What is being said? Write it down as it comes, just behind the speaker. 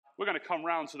We're going to come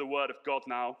round to the Word of God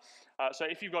now. So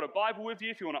if you've got a Bible with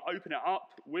you, if you want to open it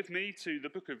up with me to the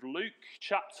book of Luke,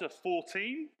 chapter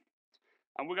 14.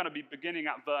 And we're going to be beginning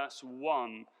at verse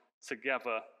 1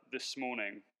 together this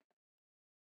morning.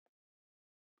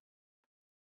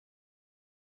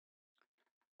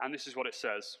 And this is what it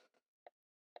says.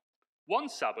 One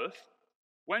Sabbath,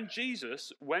 when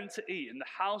Jesus went to eat in the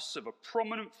house of a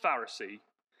prominent Pharisee,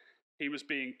 he was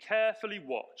being carefully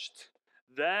watched.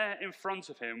 There in front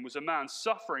of him was a man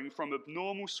suffering from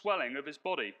abnormal swelling of his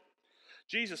body.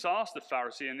 Jesus asked the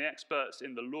Pharisee and the experts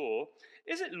in the law,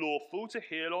 "Is it lawful to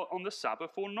heal on the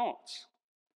Sabbath or not?"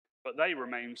 But they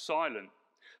remained silent.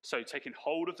 So taking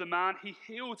hold of the man, he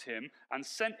healed him and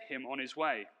sent him on his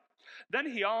way.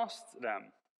 Then he asked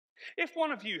them, "If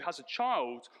one of you has a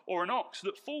child or an ox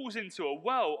that falls into a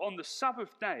well on the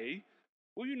Sabbath day,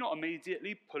 will you not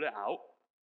immediately pull it out?"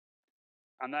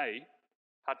 And they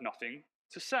had nothing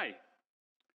to say.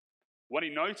 When he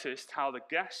noticed how the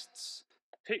guests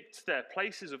picked their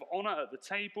places of honor at the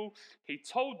table, he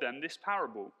told them this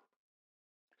parable.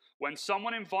 When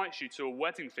someone invites you to a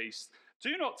wedding feast,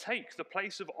 do not take the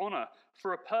place of honor,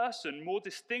 for a person more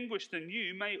distinguished than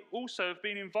you may also have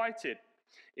been invited.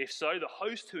 If so, the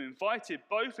host who invited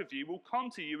both of you will come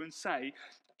to you and say,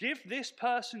 "Give this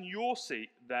person your seat."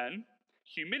 Then,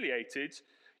 humiliated,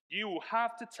 you will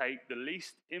have to take the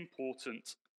least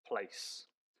important place.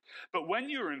 But when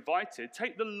you are invited,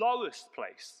 take the lowest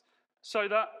place, so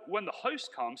that when the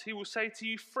host comes, he will say to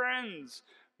you, "Friends,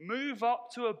 move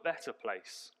up to a better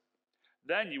place."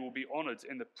 Then you will be honored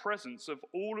in the presence of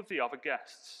all of the other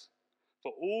guests.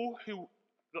 For all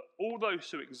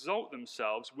those who exalt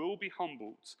themselves will be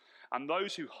humbled, and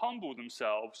those who humble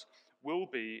themselves will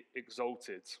be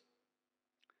exalted.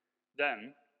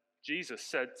 Then Jesus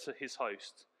said to his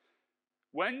host,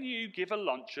 "When you give a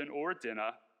luncheon or a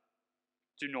dinner,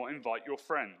 do not invite your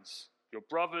friends, your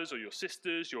brothers or your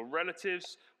sisters, your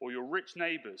relatives or your rich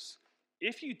neighbors.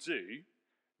 If you do,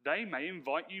 they may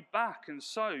invite you back, and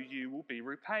so you will be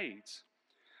repaid.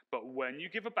 But when you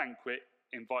give a banquet,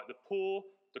 invite the poor,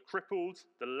 the crippled,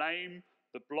 the lame,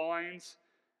 the blind,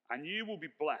 and you will be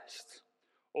blessed.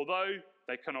 Although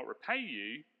they cannot repay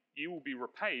you, you will be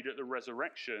repaid at the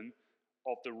resurrection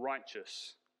of the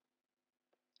righteous."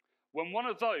 When one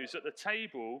of those at the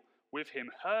table with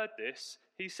him heard this,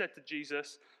 he said to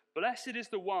Jesus, "Blessed is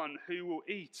the one who will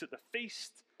eat at the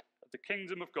feast of the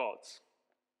kingdom of God."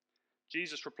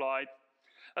 Jesus replied,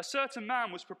 "A certain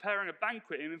man was preparing a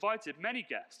banquet and invited many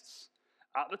guests.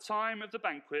 At the time of the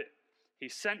banquet, he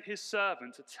sent his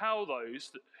servant to tell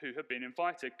those who had been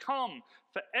invited, 'Come,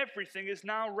 for everything is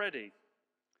now ready.'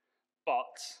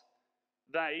 But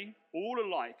they all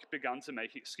alike began to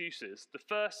make excuses. The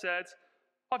first said,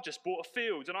 'I've just bought a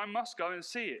field and I must go and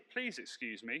see it. Please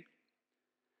excuse me.'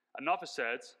 Another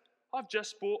said, 'I've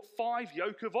just bought 5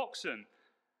 yoke of oxen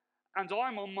and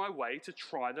I'm on my way to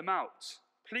try them out.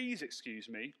 Please excuse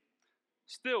me.'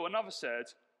 Still another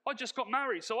said, 'I just got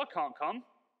married, so I can't come.'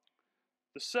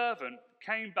 The servant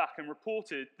came back and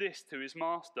reported this to his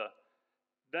master.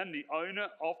 Then the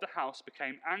owner of the house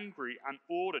became angry and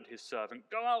ordered his servant,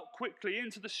 'Go out quickly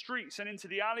into the streets and into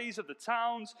the alleys of the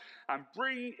towns and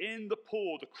bring in the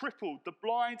poor, the crippled, the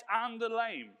blind, and the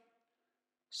lame.'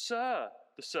 'Sir,'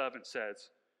 the servant said,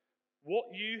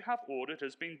 'what you have ordered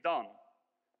has been done,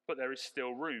 but there is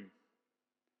still room.'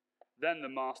 Then the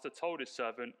master told his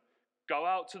servant, 'Go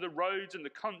out to the roads and the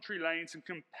country lanes and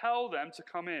compel them to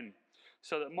come in,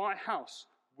 so that my house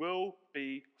will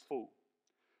be full.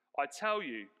 I tell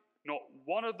you, not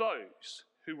one of those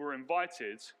who were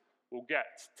invited will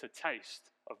get to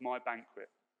taste of my banquet.'"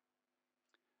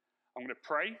 I'm going to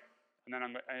pray, and then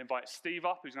I'm going to invite Steve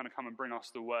up, who's going to come and bring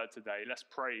us the word today. Let's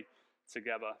pray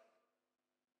together.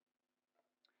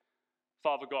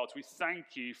 Father God, we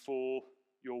thank you for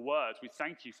your word. We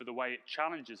thank you for the way it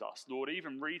challenges us. Lord,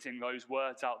 even reading those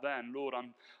words out there, and Lord,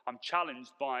 I'm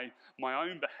challenged by my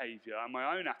own behavior and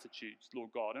my own attitudes,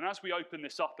 Lord God. And as we open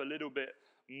this up a little bit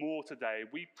more today,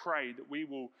 we pray that we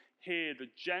will hear the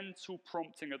gentle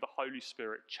prompting of the Holy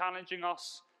Spirit, challenging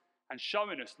us and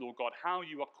showing us, Lord God, how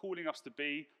you are calling us to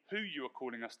be, who you are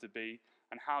calling us to be,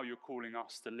 and how you're calling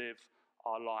us to live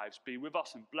our lives. Be with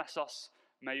us and bless us.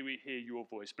 May we hear your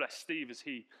voice. Bless Steve as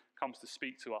he comes to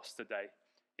speak to us today.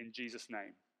 In Jesus'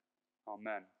 name,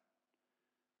 amen.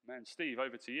 Amen. Steve,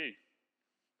 over to you.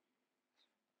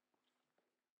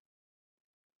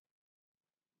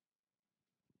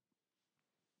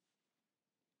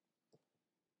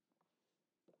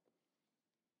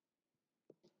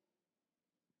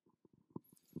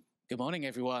 Good morning,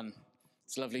 everyone.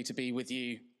 It's lovely to be with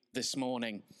you this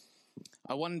morning.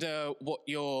 I wonder what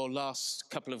your last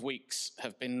couple of weeks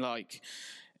have been like.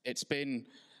 It's been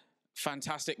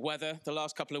fantastic weather the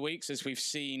last couple of weeks as we've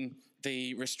seen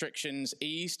the restrictions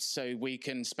eased so we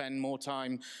can spend more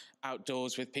time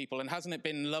outdoors with people. And hasn't it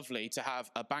been lovely to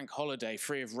have a bank holiday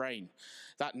free of rain?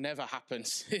 That never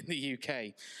happens in the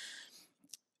UK.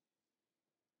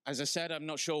 As I said, I'm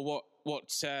not sure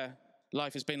what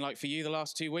life has been like for you the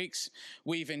last 2 weeks.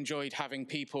 We've enjoyed having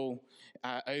people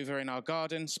over in our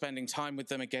garden, spending time with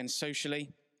them again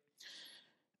socially.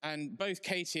 And both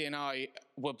Katie and I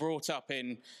were brought up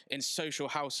in social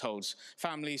households,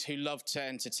 families who loved to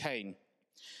entertain.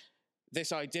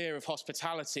 This idea of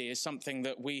hospitality is something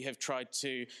that we have tried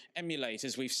to emulate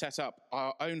as we've set up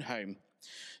our own home.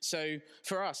 So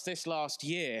for us, this last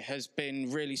year has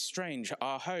been really strange.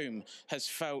 Our home has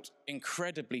felt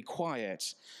incredibly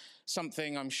quiet,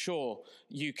 something I'm sure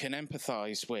you can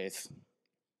empathize with.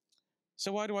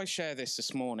 So why do I share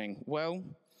this morning? Well,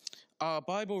 our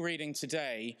Bible reading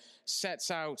today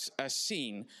sets out a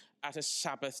scene at a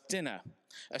Sabbath dinner,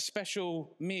 a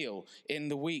special meal in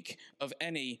the week of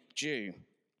any Jew.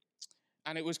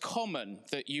 And it was common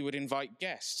that you would invite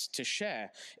guests to share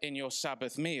in your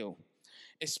Sabbath meal,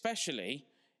 especially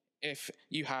if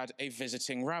you had a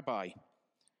visiting rabbi.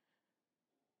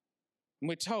 And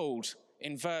we're told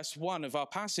in verse 1 of our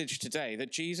passage today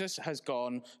that Jesus has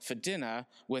gone for dinner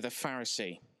with a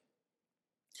Pharisee.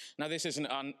 Now, this isn't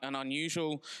an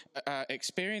unusual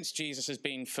experience. Jesus has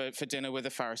been for dinner with a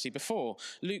Pharisee before.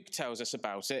 Luke tells us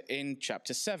about it in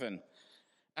chapter 7.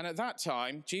 And at that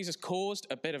time, Jesus caused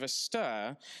a bit of a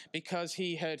stir because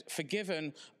he had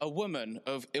forgiven a woman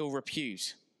of ill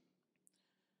repute.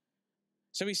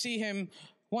 So we see him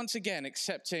once again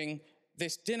accepting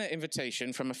this dinner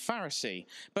invitation from a Pharisee,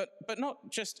 but not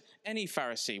just any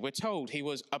Pharisee. We're told he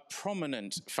was a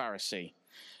prominent Pharisee.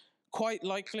 Quite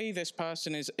likely, this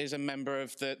person is a member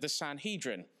of the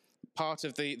Sanhedrin, part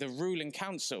of the ruling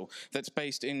council that's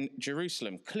based in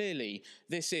Jerusalem. Clearly,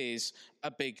 this is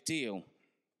a big deal.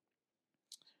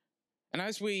 And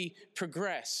as we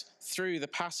progress through the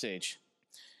passage,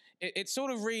 it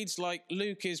sort of reads like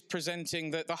Luke is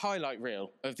presenting the highlight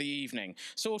reel of the evening,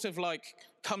 sort of like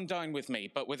 "Come Dine With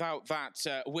Me," but without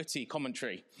that witty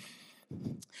commentary.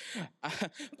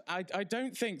 I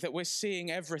don't think that we're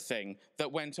seeing everything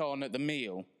that went on at the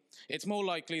meal. It's more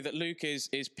likely that Luke is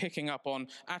picking up on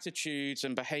attitudes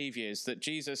and behaviors that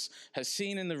Jesus has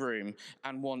seen in the room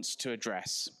and wants to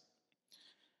address.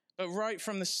 But right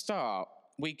from the start,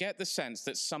 we get the sense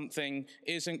that something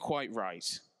isn't quite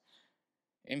right.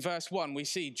 In verse 1, we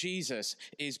see Jesus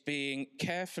is being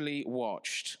carefully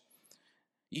watched.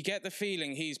 You get the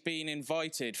feeling he's been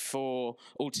invited for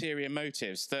ulterior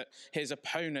motives, that his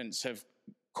opponents have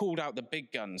called out the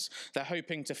big guns. They're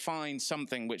hoping to find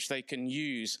something which they can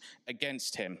use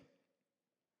against him.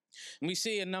 And we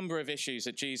see a number of issues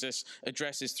that Jesus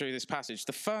addresses through this passage.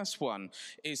 The first one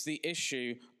is the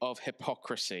issue of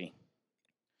hypocrisy.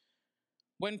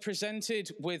 When presented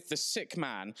with the sick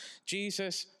man,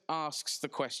 Jesus asks the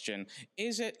question,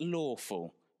 is it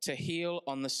lawful to heal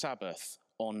on the Sabbath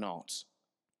or not?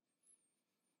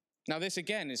 Now, this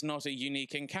again is not a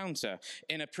unique encounter.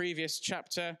 In a previous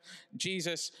chapter,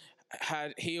 Jesus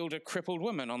had healed a crippled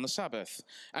woman on the Sabbath.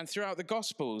 And throughout the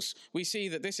Gospels, we see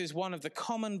that this is one of the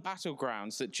common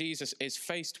battlegrounds that Jesus is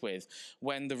faced with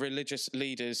when the religious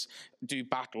leaders do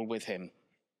battle with him.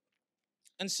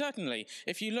 And certainly,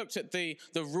 if you looked at the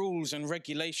rules and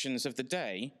regulations of the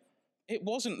day, it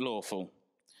wasn't lawful.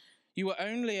 You were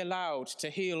only allowed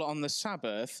to heal on the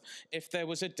Sabbath if there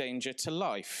was a danger to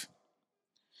life.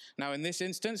 Now, in this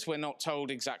instance, we're not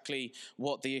told exactly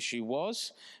what the issue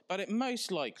was, but it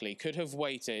most likely could have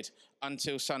waited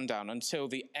until sundown, until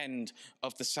the end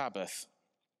of the Sabbath.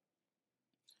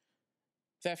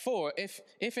 Therefore, if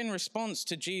in response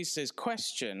to Jesus'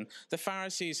 question, the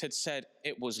Pharisees had said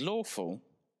it was lawful,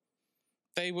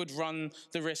 they would run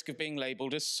the risk of being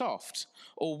labeled as soft,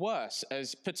 or worse,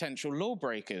 as potential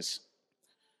lawbreakers.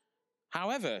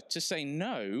 However, to say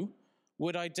no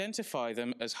would identify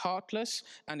them as heartless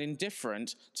and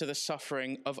indifferent to the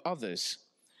suffering of others,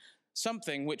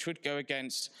 something which would go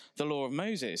against the law of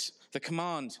Moses, the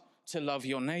command to love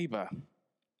your neighbor.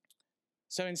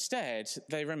 So instead,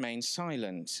 they remain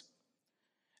silent.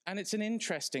 And it's an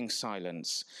interesting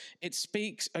silence. It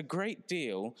speaks a great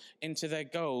deal into their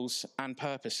goals and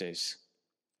purposes.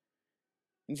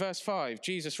 In verse 5,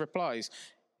 Jesus replies,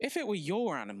 if it were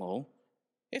your animal,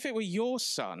 if it were your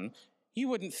son, you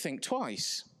wouldn't think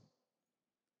twice.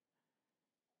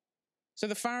 So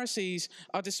the Pharisees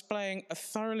are displaying a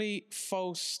thoroughly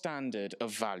false standard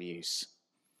of values.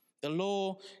 The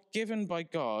law given by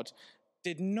God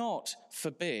did not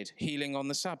forbid healing on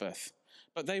the Sabbath,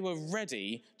 but they were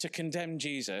ready to condemn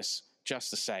Jesus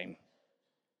just the same.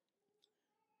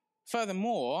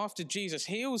 Furthermore, after Jesus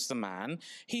heals the man,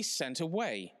 he's sent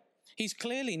away. He's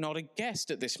clearly not a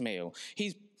guest at this meal.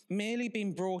 He's merely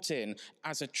been brought in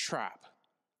as a trap.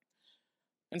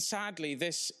 And sadly,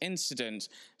 this incident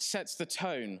sets the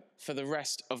tone for the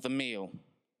rest of the meal.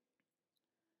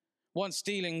 Once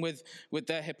dealing with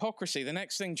their hypocrisy, the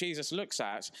next thing Jesus looks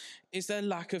at is their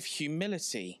lack of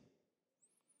humility.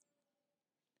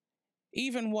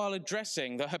 Even while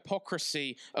addressing the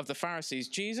hypocrisy of the Pharisees,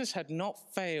 Jesus had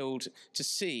not failed to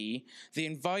see the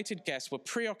invited guests were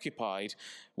preoccupied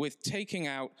with taking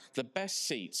out the best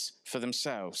seats for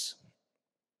themselves.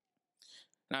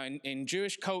 Now, in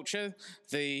Jewish culture,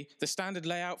 the standard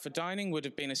layout for dining would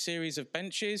have been a series of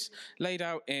benches laid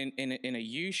out in a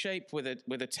U shape with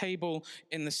a table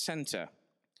in the center.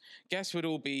 Guests would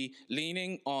all be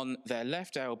leaning on their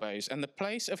left elbows, and the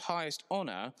place of highest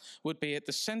honor would be at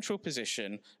the central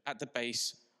position at the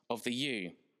base of the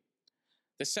U.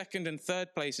 The second and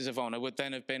third places of honor would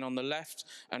then have been on the left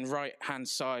and right-hand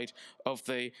side of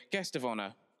the guest of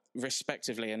honor,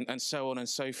 respectively, and so on and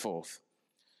so forth.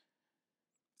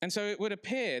 And so it would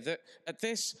appear that at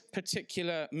this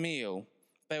particular meal,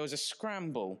 there was a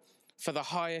scramble for the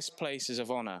highest places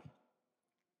of honor.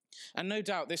 And no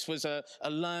doubt this was a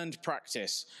learned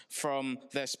practice from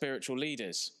their spiritual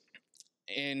leaders.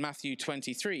 In Matthew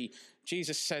 23,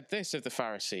 Jesus said this of the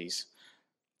Pharisees: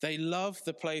 "They love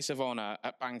the place of honor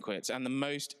at banquets and the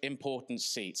most important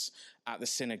seats at the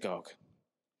synagogue."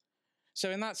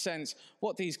 So in that sense,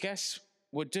 what these guests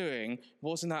were doing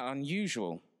wasn't that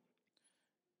unusual.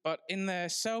 But in their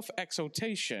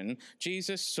self-exaltation,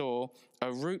 Jesus saw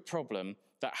a root problem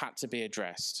that had to be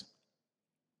addressed.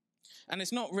 And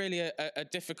it's not really a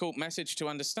difficult message to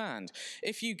understand.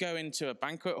 If you go into a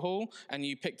banquet hall and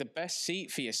you pick the best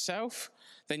seat for yourself,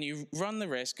 then you run the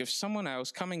risk of someone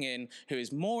else coming in who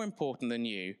is more important than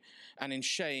you, and in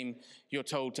shame, you're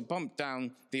told to bump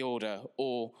down the order,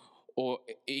 or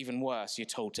even worse, you're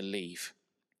told to leave.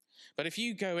 But if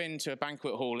you go into a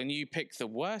banquet hall and you pick the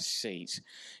worst seat,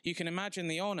 you can imagine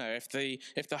the honor if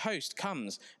the host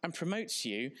comes and promotes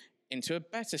you into a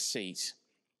better seat.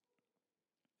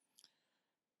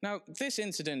 Now, this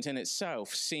incident in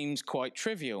itself seems quite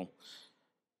trivial,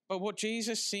 but what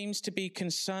Jesus seems to be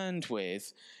concerned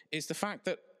with is the fact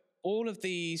that all of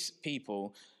these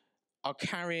people are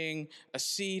carrying a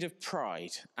seed of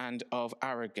pride and of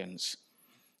arrogance.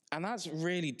 And that's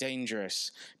really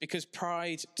dangerous, because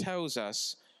pride tells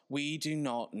us we do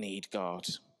not need God,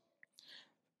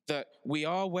 that we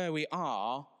are where we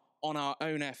are on our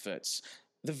own efforts,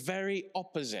 the very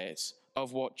opposite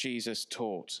of what Jesus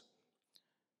taught.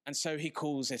 And so he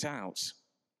calls it out.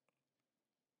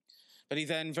 But he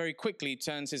then very quickly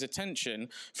turns his attention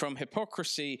from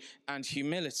hypocrisy and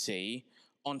humility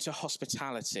onto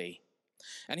hospitality.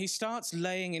 And he starts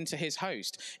laying into his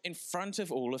host in front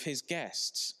of all of his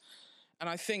guests. And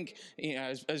I think,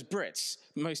 as Brits,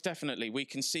 most definitely, we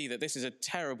can see that this is a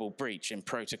terrible breach in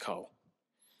protocol.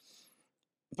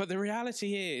 But the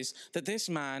reality is that this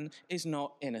man is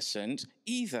not innocent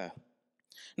either.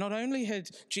 Not only had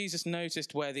Jesus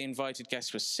noticed where the invited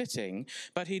guests were sitting,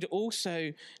 but he'd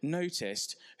also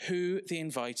noticed who the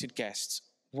invited guests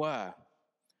were.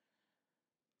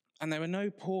 And there were no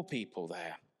poor people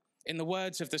there. In the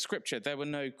words of the scripture, there were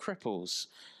no cripples.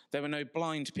 There were no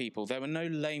blind people. There were no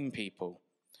lame people.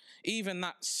 Even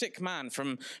that sick man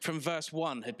from verse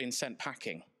 1 had been sent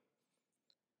packing.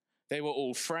 They were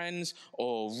all friends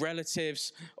or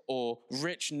relatives or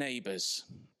rich neighbors.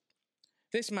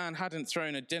 This man hadn't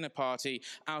thrown a dinner party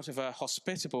out of a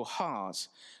hospitable heart,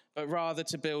 but rather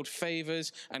to build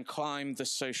favors and climb the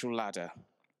social ladder.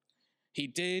 He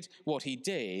did what he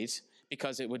did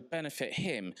because it would benefit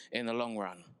him in the long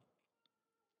run.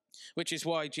 Which is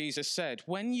why Jesus said,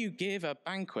 when you give a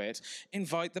banquet,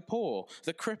 invite the poor,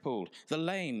 the crippled, the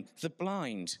lame, the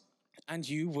blind, and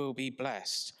you will be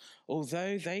blessed.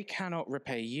 Although they cannot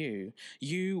repay you,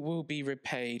 you will be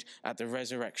repaid at the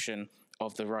resurrection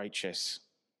of the righteous.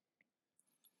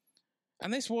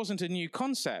 And this wasn't a new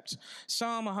concept.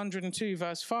 Psalm 102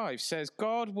 verse 5 says,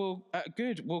 good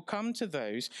will come to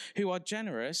those who are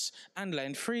generous and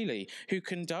lend freely, who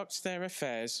conduct their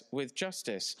affairs with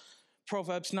justice.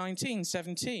 Proverbs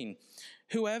 19:17,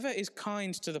 whoever is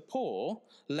kind to the poor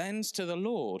lends to the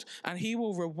Lord, and he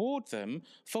will reward them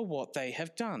for what they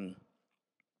have done.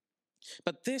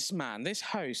 But this man, this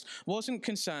host, wasn't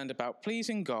concerned about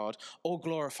pleasing God or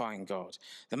glorifying God.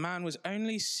 The man was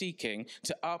only seeking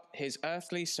to up his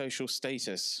earthly social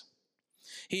status.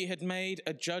 He had made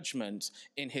a judgment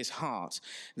in his heart.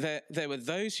 There were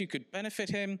those who could benefit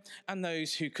him and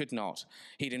those who could not.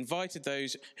 He'd invited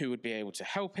those who would be able to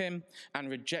help him and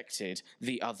rejected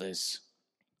the others.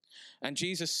 And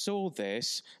Jesus saw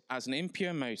this as an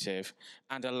impure motive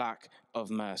and a lack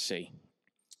of mercy.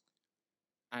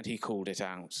 And he called it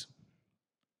out.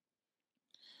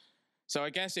 So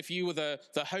I guess if you were the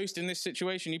host in this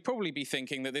situation, you'd probably be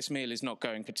thinking that this meal is not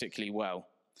going particularly well.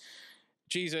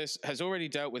 Jesus has already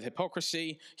dealt with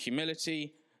hypocrisy,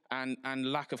 humility, and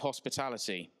lack of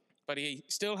hospitality. But he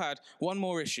still had one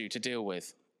more issue to deal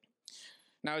with.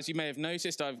 Now, as you may have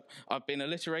noticed, I've been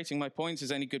alliterating my points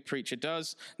as any good preacher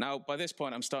does. Now, by this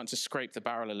point, I'm starting to scrape the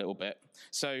barrel a little bit.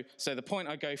 So the point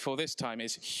I go for this time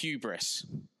is hubris.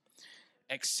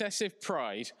 Excessive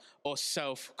pride or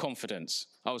self-confidence.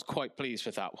 I was quite pleased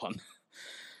with that one.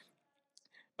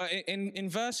 But in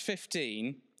verse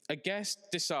 15, a guest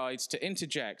decides to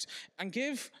interject and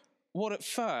give what at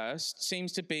first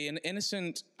seems to be an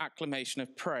innocent acclamation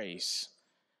of praise.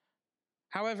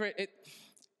 However,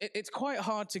 it's quite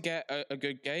hard to get a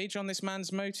good gauge on this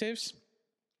man's motives,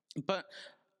 but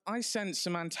I sense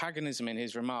some antagonism in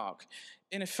his remark.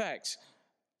 In effect,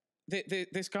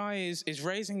 this guy is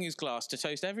raising his glass to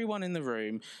toast everyone in the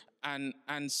room and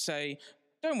say,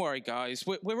 don't worry, guys,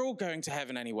 we're all going to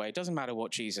heaven anyway. It doesn't matter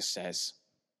what Jesus says.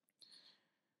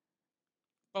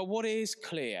 But what is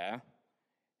clear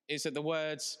is that the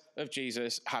words of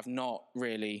Jesus have not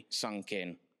really sunk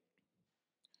in.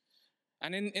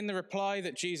 And in the reply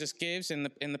that Jesus gives, in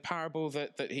the parable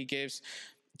that he gives,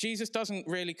 Jesus doesn't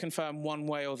really confirm one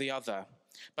way or the other,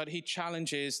 but he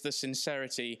challenges the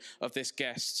sincerity of this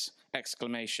guest's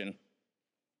exclamation.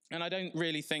 And I don't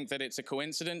really think that it's a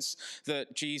coincidence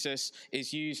that Jesus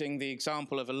is using the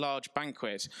example of a large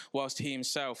banquet whilst he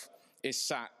himself is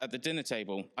sat at the dinner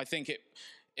table. I think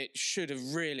it should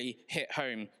have really hit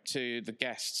home to the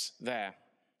guests there.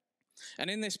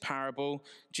 And in this parable,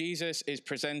 Jesus is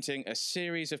presenting a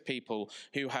series of people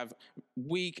who have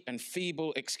weak and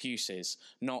feeble excuses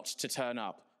not to turn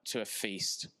up to a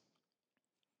feast.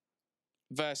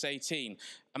 Verse 18,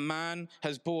 a man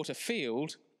has bought a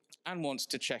field and wants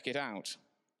to check it out.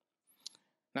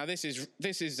 Now, this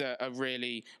is a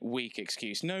really weak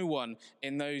excuse. No one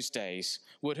in those days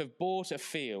would have bought a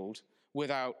field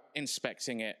without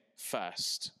inspecting it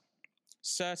first.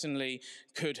 Certainly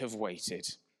could have waited.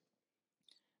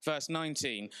 Verse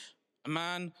 19, a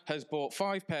man has bought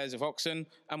 5 pairs of oxen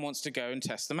and wants to go and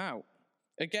test them out.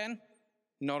 Again,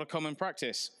 not a common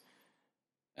practice.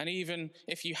 And even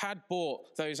if you had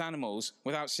bought those animals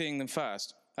without seeing them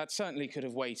first, that certainly could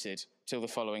have waited till the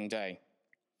following day.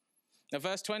 Now,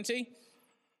 verse 20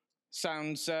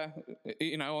 sounds,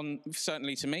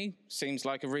 certainly to me, seems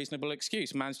like a reasonable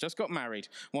excuse. Man's just got married,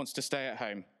 wants to stay at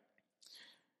home.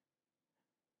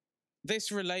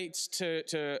 This relates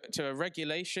to a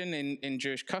regulation in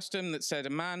Jewish custom that said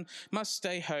a man must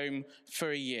stay home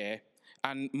for a year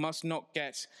and must not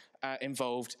get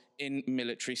involved in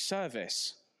military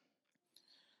service.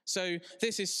 So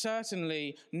this is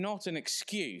certainly not an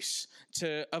excuse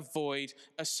to avoid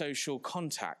a social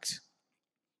contact.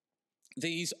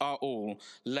 These are all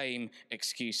lame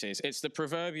excuses. It's the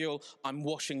proverbial, I'm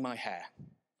washing my hair.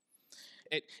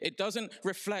 It doesn't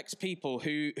reflect people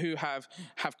who have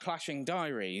clashing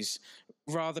diaries,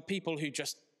 rather people who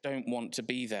just don't want to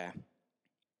be there.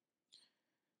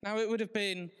 Now, it would have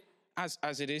been,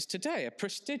 as it is today, a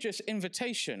prestigious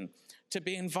invitation to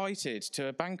be invited to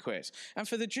a banquet. And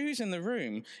for the Jews in the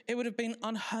room, it would have been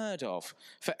unheard of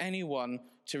for anyone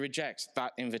to reject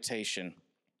that invitation.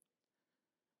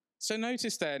 So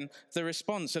notice then the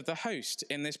response of the host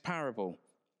in this parable.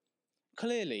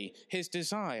 Clearly, his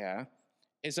desire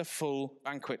is a full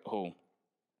banquet hall.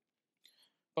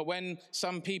 But when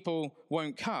some people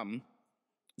won't come,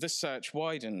 the search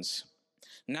widens.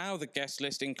 Now the guest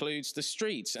list includes the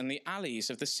streets and the alleys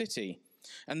of the city,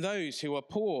 and those who are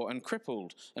poor and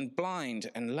crippled and blind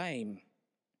and lame.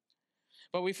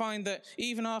 But we find that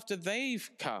even after they've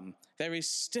come, there is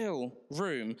still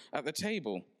room at the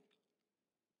table.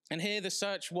 And here the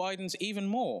search widens even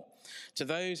more to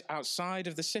those outside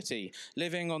of the city,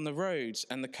 living on the roads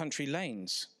and the country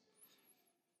lanes.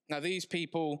 Now, these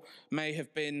people may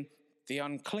have been the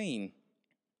unclean,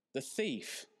 the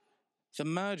thief, the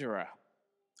murderer,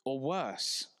 or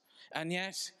worse, and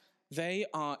yet they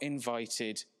are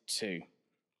invited too.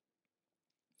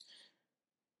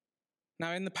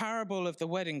 Now, in the parable of the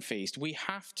wedding feast, we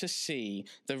have to see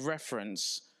the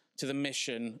reference to the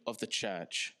mission of the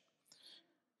church.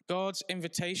 God's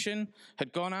invitation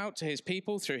had gone out to his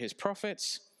people through his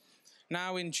prophets.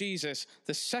 Now in Jesus,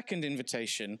 the second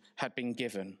invitation had been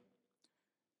given.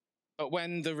 But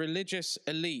when the religious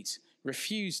elite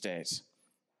refused it,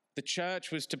 the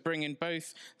church was to bring in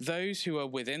both those who are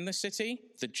within the city,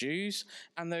 the Jews,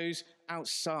 and those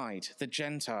outside, the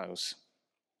Gentiles.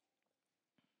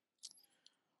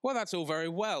 Well, that's all very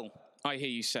well, I hear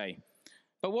you say.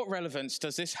 But what relevance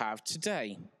does this have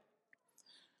today?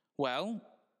 Well,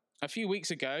 a few weeks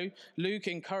ago, Luke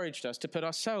encouraged us to put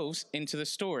ourselves into the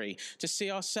story, to see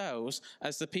ourselves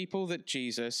as the people that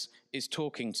Jesus is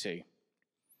talking to.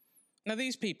 Now,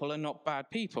 these people are not bad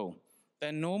people.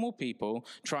 They're normal people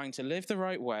trying to live the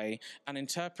right way and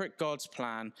interpret God's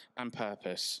plan and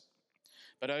purpose.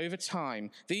 But over time,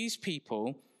 these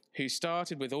people who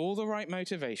started with all the right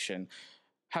motivation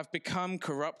have become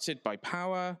corrupted by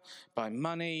power, by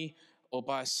money, or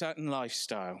by a certain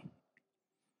lifestyle.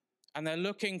 And they're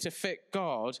looking to fit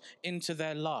God into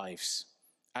their lives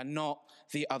and not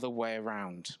the other way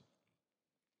around.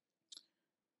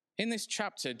 In this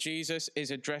chapter, Jesus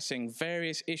is addressing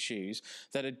various issues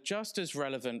that are just as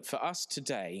relevant for us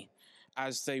today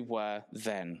as they were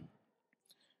then.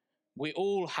 We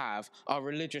all have our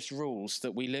religious rules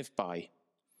that we live by.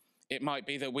 It might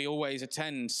be that we always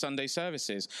attend Sunday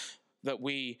services, that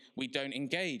we don't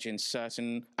engage in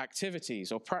certain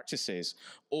activities or practices,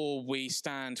 or we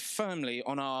stand firmly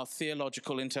on our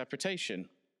theological interpretation.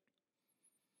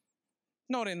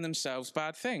 Not in themselves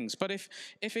bad things, but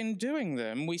if in doing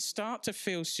them we start to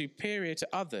feel superior to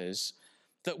others,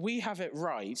 that we have it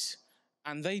right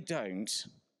and they don't,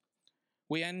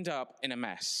 we end up in a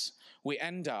mess. We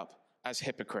end up as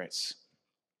hypocrites.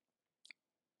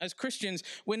 As Christians,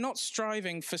 we're not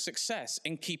striving for success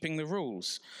in keeping the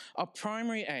rules. Our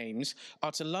primary aims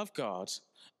are to love God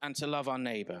and to love our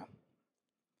neighbor.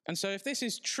 And so if this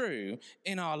is true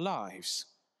in our lives,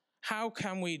 how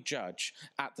can we judge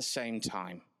at the same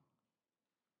time?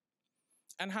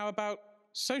 And how about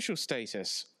social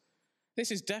status?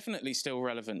 This is definitely still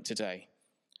relevant today.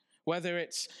 Whether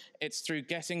it's through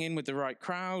getting in with the right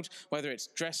crowd, whether it's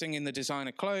dressing in the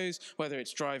designer clothes, whether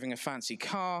it's driving a fancy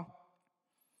car.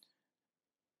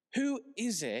 Who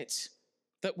is it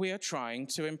that we are trying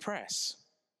to impress?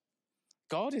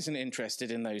 God isn't interested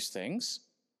in those things.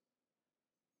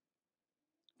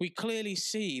 We clearly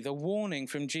see the warning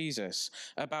from Jesus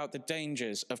about the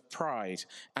dangers of pride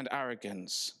and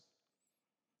arrogance.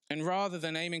 And rather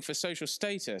than aiming for social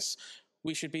status,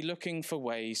 we should be looking for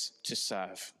ways to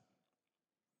serve.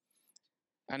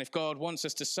 And if God wants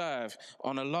us to serve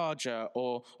on a larger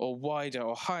or wider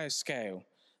or higher scale,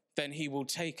 then he will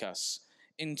take us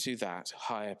into that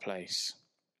higher place.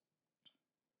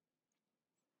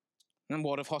 And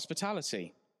what of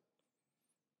hospitality?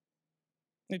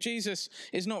 Now, Jesus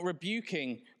is not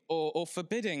rebuking or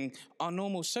forbidding our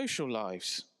normal social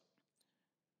lives.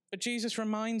 But Jesus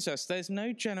reminds us there's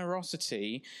no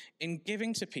generosity in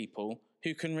giving to people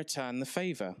who can return the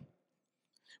favor.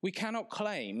 We cannot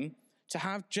claim to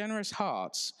have generous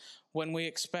hearts when we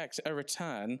expect a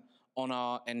return on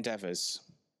our endeavors.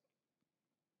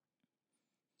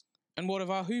 And what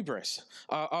of our hubris,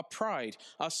 our pride,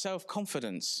 our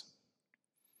self-confidence?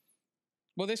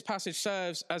 Well, this passage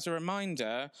serves as a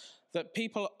reminder that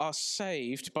people are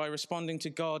saved by responding to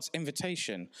God's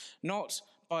invitation, not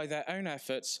by their own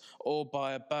efforts or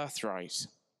by a birthright.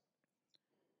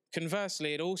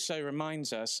 Conversely, it also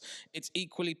reminds us it's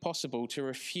equally possible to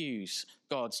refuse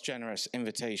God's generous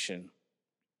invitation.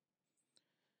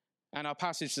 And our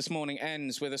passage this morning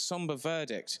ends with a somber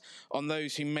verdict on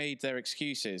those who made their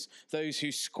excuses, those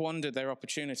who squandered their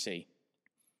opportunity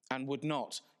and would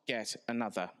not get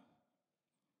another.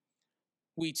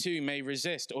 We too may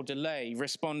resist or delay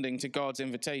responding to God's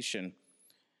invitation,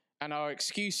 and our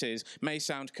excuses may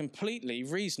sound completely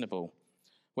reasonable,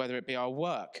 whether it be our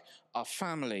work, our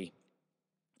family,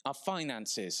 our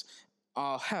finances,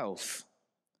 our health.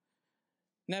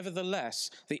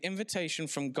 Nevertheless, the invitation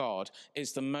from God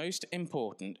is the most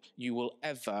important you will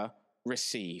ever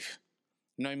receive,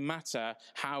 no matter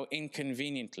how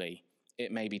inconveniently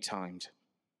it may be timed.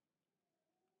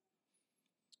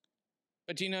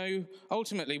 But you know,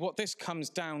 ultimately what this comes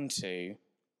down to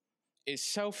is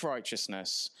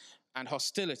self-righteousness and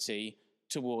hostility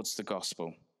towards the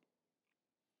gospel.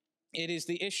 It is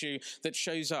the issue that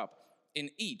shows up in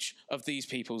each of these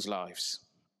people's lives.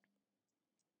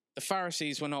 The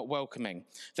Pharisees were not welcoming.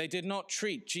 They did not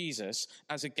treat Jesus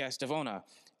as a guest of honor.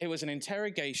 It was an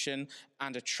interrogation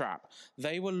and a trap.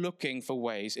 They were looking for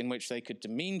ways in which they could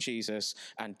demean Jesus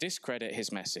and discredit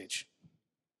his message.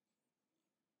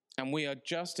 And we are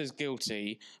just as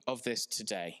guilty of this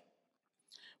today.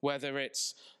 Whether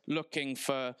it's looking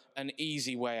for an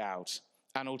easy way out,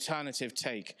 an alternative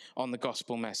take on the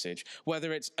gospel message,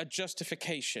 whether it's a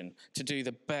justification to do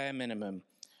the bare minimum,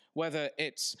 whether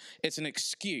it's an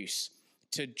excuse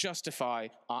to justify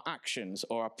our actions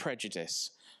or our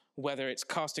prejudice, whether it's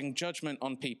casting judgment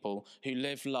on people who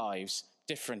live lives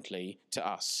differently to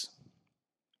us.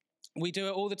 We do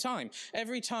it all the time.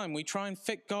 Every time we try and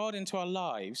fit God into our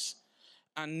lives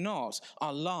and not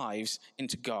our lives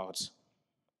into God.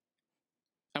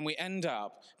 And we end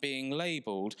up being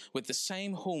labeled with the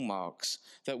same hallmarks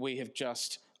that we have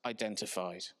just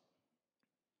identified.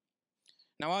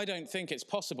 Now, I don't think it's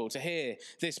possible to hear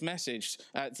this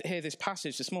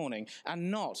passage this morning and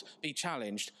not be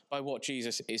challenged by what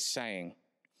Jesus is saying.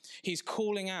 He's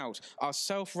calling out our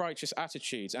self-righteous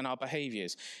attitudes and our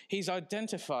behaviors. He's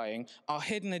identifying our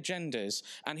hidden agendas,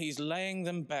 and he's laying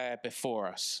them bare before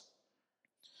us.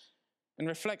 And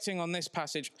reflecting on this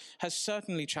passage has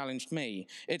certainly challenged me.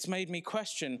 It's made me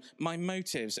question my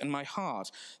motives and my heart.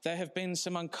 There have been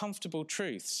some uncomfortable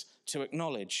truths to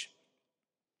acknowledge.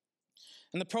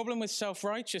 And the problem with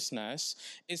self-righteousness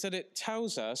is that it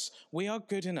tells us we are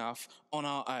good enough on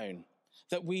our own,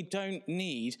 that we don't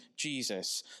need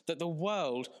Jesus, that the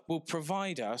world will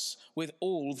provide us with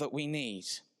all that we need.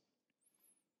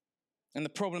 And the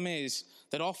problem is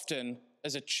that often,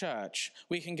 as a church,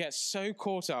 we can get so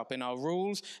caught up in our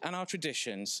rules and our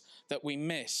traditions that we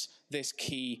miss this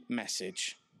key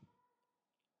message.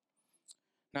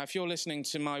 Now, if you're listening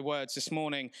to my words this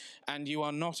morning and you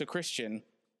are not a Christian,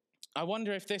 I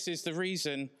wonder if this is the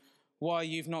reason why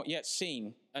you've not yet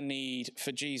seen a need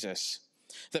for Jesus,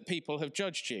 that people have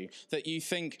judged you, that you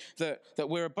think that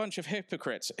we're a bunch of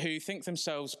hypocrites who think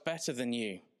themselves better than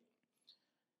you.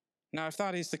 Now, if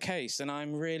that is the case, then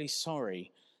I'm really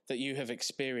sorry that you have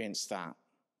experienced that.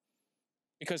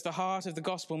 Because the heart of the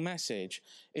gospel message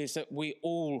is that we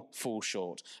all fall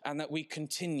short and that we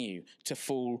continue to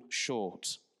fall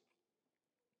short.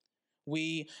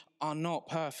 We are not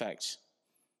perfect,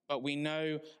 but we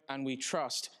know and we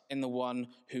trust in the one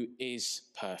who is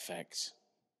perfect.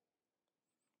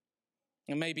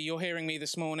 And maybe you're hearing me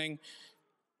this morning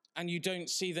and you don't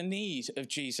see the need of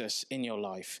Jesus in your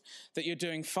life, that you're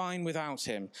doing fine without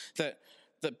him, that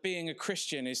being a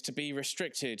Christian is to be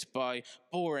restricted by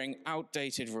boring,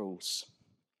 outdated rules.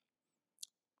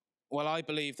 Well, I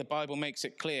believe the Bible makes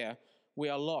it clear we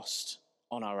are lost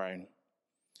on our own,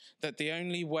 that the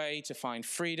only way to find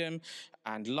freedom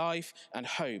and life and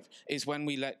hope is when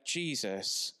we let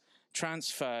Jesus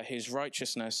transfer his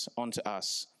righteousness onto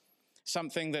us.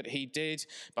 Something that he did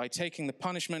by taking the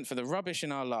punishment for the rubbish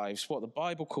in our lives, what the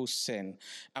Bible calls sin,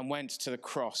 and went to the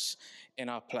cross in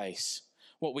our place.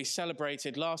 What we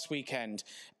celebrated last weekend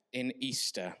in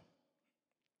Easter.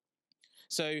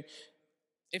 So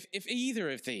if either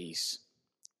of these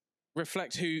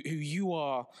reflect who you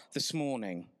are this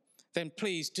morning, then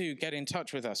please do get in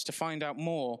touch with us to find out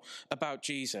more about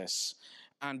Jesus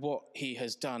and what he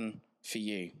has done for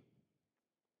you.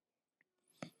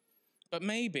 But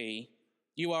maybe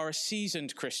you are a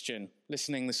seasoned Christian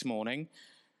listening this morning,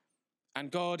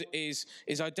 and God is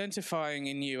identifying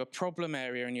in you a problem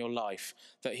area in your life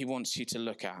that he wants you to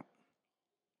look at.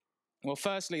 Well,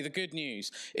 firstly, the good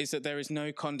news is that there is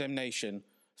no condemnation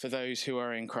for those who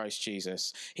are in Christ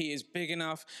Jesus. He is big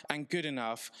enough and good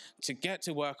enough to get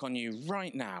to work on you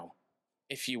right now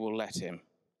if you will let him.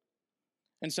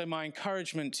 And so my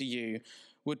encouragement to you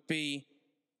would be,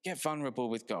 get vulnerable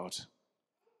with God.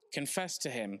 Confess to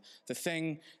him the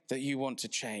thing that you want to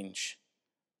change,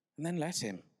 and then let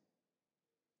him.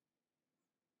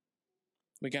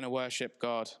 We're going to worship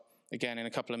God again in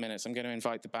a couple of minutes. I'm going to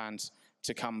invite the band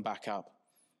to come back up.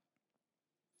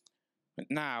 But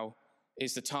now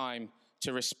is the time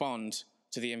to respond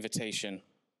to the invitation.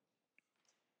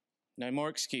 No more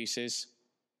excuses.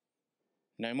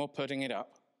 No more putting it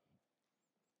up.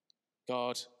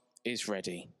 God is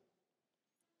ready.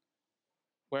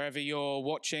 Wherever you're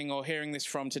watching or hearing this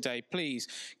from today, please,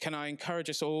 can I encourage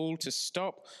us all to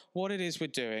stop what it is we're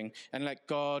doing and let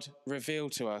God reveal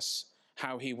to us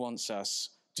how he wants us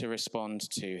to respond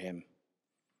to him.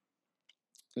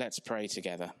 Let's pray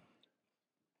together.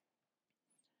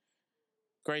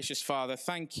 Gracious Father,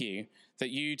 thank you that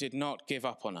you did not give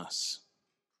up on us.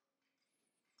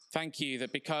 Thank you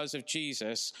that because of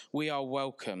Jesus, we are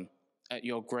welcome at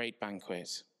your great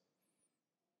banquet.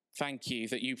 Thank you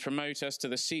that you promote us to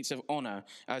the seats of honor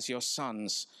as your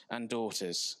sons and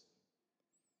daughters.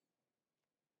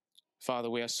 Father,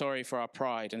 we are sorry for our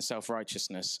pride and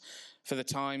self-righteousness, for the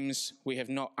times we have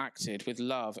not acted with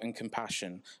love and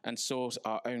compassion and sought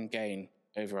our own gain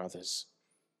over others.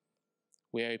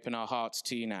 We open our hearts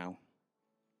to you now.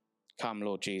 Come,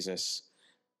 Lord Jesus.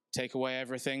 Take away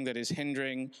everything that is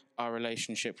hindering our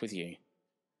relationship with you.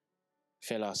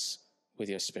 Fill us with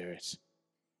your Spirit.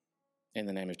 In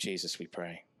the name of Jesus we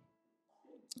pray.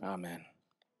 Amen.